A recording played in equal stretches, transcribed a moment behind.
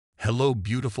Hello,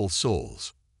 beautiful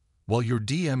souls. While your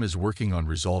DM is working on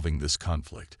resolving this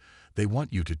conflict, they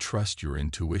want you to trust your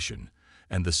intuition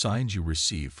and the signs you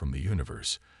receive from the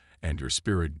universe and your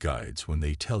spirit guides when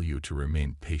they tell you to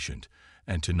remain patient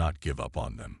and to not give up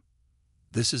on them.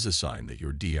 This is a sign that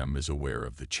your DM is aware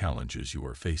of the challenges you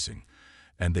are facing,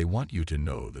 and they want you to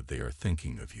know that they are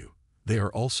thinking of you. They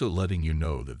are also letting you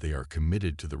know that they are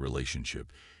committed to the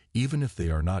relationship, even if they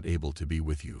are not able to be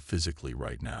with you physically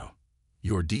right now.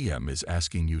 Your DM is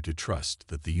asking you to trust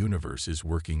that the universe is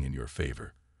working in your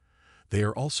favor. They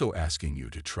are also asking you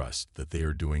to trust that they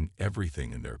are doing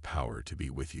everything in their power to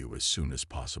be with you as soon as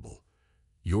possible.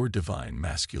 Your divine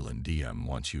masculine DM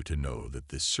wants you to know that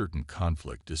this certain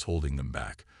conflict is holding them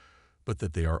back, but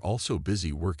that they are also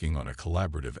busy working on a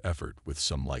collaborative effort with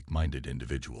some like-minded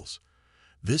individuals.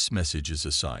 This message is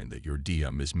a sign that your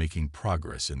DM is making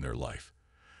progress in their life.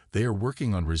 They are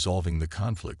working on resolving the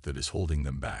conflict that is holding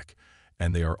them back,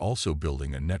 and they are also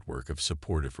building a network of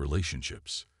supportive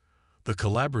relationships. The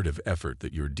collaborative effort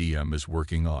that your DM is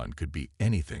working on could be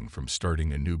anything from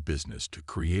starting a new business to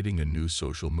creating a new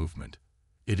social movement.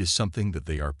 It is something that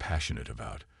they are passionate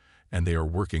about, and they are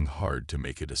working hard to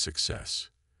make it a success.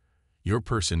 Your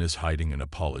person is hiding an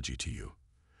apology to you.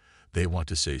 They want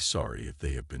to say sorry if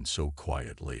they have been so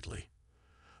quiet lately.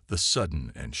 The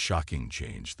sudden and shocking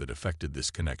change that affected this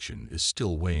connection is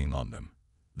still weighing on them.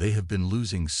 They have been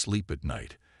losing sleep at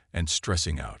night and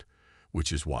stressing out,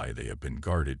 which is why they have been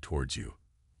guarded towards you.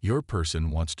 Your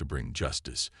person wants to bring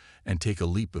justice and take a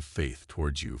leap of faith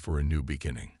towards you for a new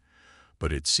beginning,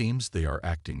 but it seems they are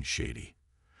acting shady.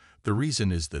 The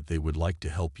reason is that they would like to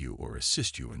help you or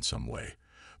assist you in some way,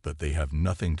 but they have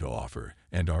nothing to offer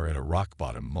and are at a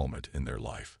rock-bottom moment in their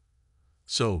life.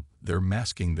 So, they're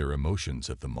masking their emotions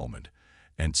at the moment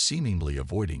and seemingly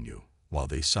avoiding you while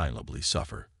they silently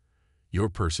suffer. Your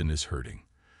person is hurting.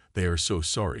 They are so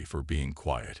sorry for being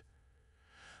quiet.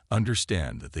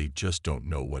 Understand that they just don't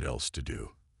know what else to do.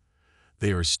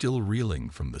 They are still reeling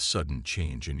from the sudden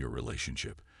change in your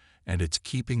relationship, and it's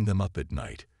keeping them up at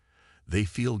night. They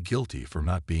feel guilty for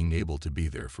not being able to be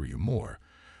there for you more,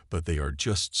 but they are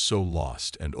just so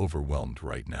lost and overwhelmed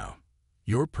right now.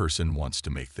 Your person wants to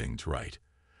make things right.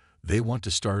 They want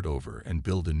to start over and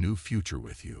build a new future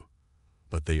with you,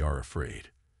 but they are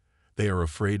afraid. They are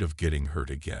afraid of getting hurt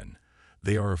again.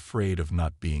 They are afraid of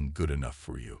not being good enough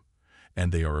for you,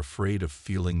 and they are afraid of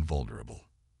feeling vulnerable.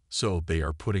 So they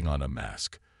are putting on a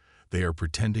mask. They are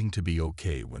pretending to be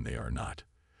okay when they are not.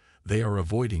 They are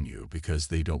avoiding you because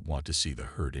they don't want to see the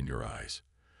hurt in your eyes.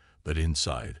 But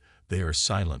inside, they are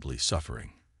silently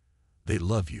suffering. They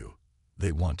love you.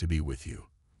 They want to be with you,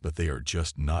 but they are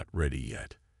just not ready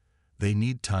yet. They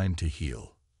need time to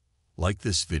heal. Like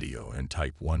this video and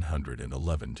type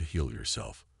 111 to heal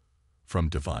yourself. From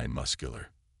Divine Muscular.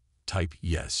 Type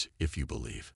yes if you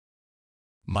believe.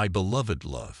 My beloved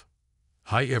love.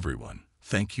 Hi everyone,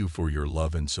 thank you for your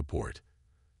love and support.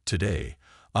 Today,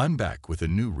 I'm back with a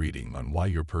new reading on why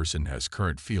your person has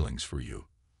current feelings for you.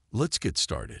 Let's get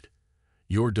started.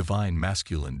 Your Divine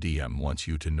Masculine DM wants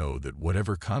you to know that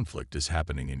whatever conflict is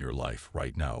happening in your life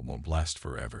right now won't last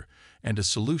forever, and a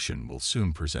solution will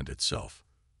soon present itself.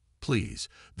 Please,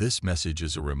 this message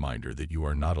is a reminder that you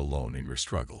are not alone in your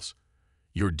struggles.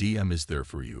 Your DM is there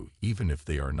for you, even if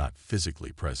they are not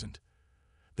physically present.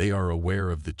 They are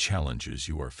aware of the challenges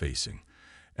you are facing,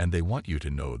 and they want you to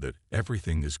know that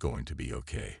everything is going to be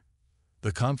okay.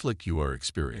 The conflict you are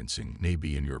experiencing may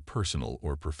be in your personal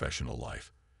or professional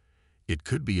life. It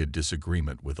could be a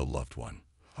disagreement with a loved one,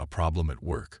 a problem at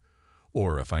work,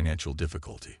 or a financial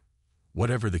difficulty.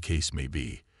 Whatever the case may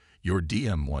be, your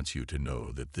DM wants you to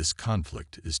know that this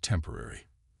conflict is temporary.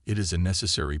 It is a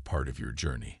necessary part of your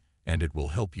journey, and it will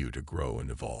help you to grow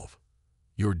and evolve.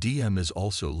 Your DM is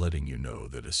also letting you know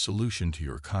that a solution to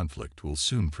your conflict will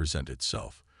soon present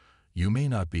itself. You may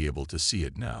not be able to see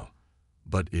it now,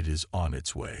 but it is on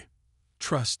its way.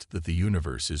 Trust that the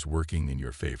universe is working in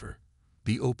your favor.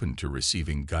 Be open to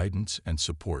receiving guidance and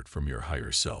support from your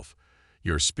higher self,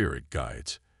 your spirit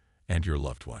guides, and your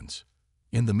loved ones.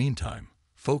 In the meantime,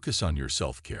 focus on your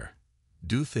self-care.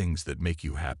 Do things that make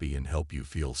you happy and help you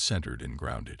feel centered and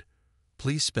grounded.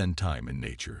 Please spend time in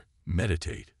nature,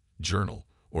 meditate, journal,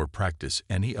 or practice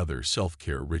any other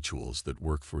self-care rituals that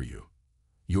work for you.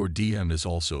 Your DM is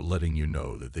also letting you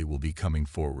know that they will be coming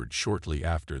forward shortly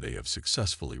after they have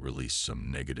successfully released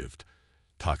some negative,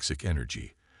 toxic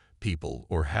energy, people,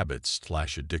 or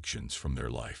habits/addictions from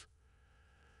their life.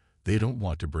 They don't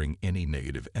want to bring any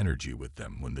negative energy with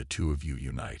them when the two of you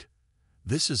unite.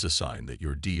 This is a sign that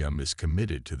your DM is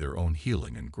committed to their own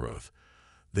healing and growth.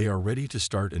 They are ready to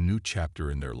start a new chapter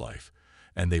in their life,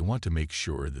 and they want to make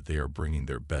sure that they are bringing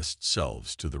their best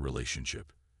selves to the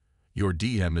relationship. Your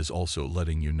DM is also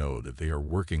letting you know that they are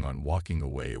working on walking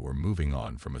away or moving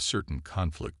on from a certain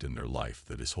conflict in their life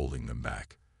that is holding them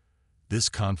back. This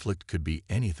conflict could be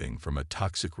anything from a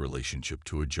toxic relationship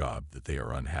to a job that they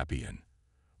are unhappy in.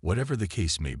 Whatever the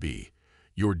case may be,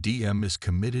 your DM is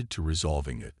committed to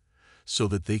resolving it so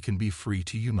that they can be free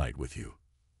to unite with you.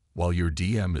 While your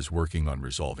DM is working on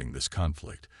resolving this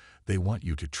conflict, they want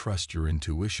you to trust your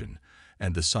intuition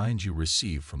and the signs you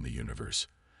receive from the universe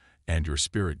and your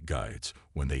spirit guides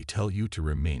when they tell you to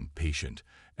remain patient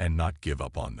and not give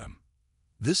up on them.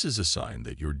 This is a sign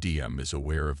that your DM is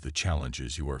aware of the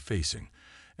challenges you are facing,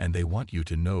 and they want you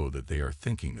to know that they are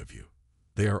thinking of you.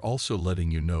 They are also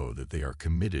letting you know that they are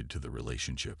committed to the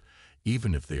relationship,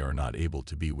 even if they are not able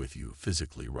to be with you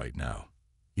physically right now.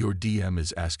 Your DM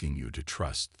is asking you to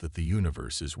trust that the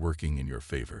universe is working in your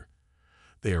favor.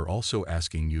 They are also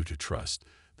asking you to trust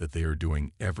that they are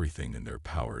doing everything in their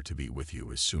power to be with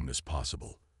you as soon as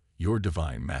possible. Your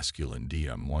divine masculine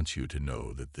DM wants you to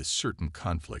know that this certain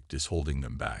conflict is holding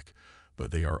them back, but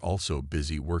they are also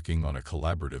busy working on a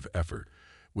collaborative effort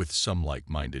with some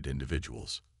like-minded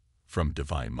individuals. From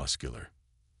Divine Muscular.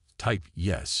 Type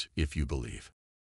yes if you believe.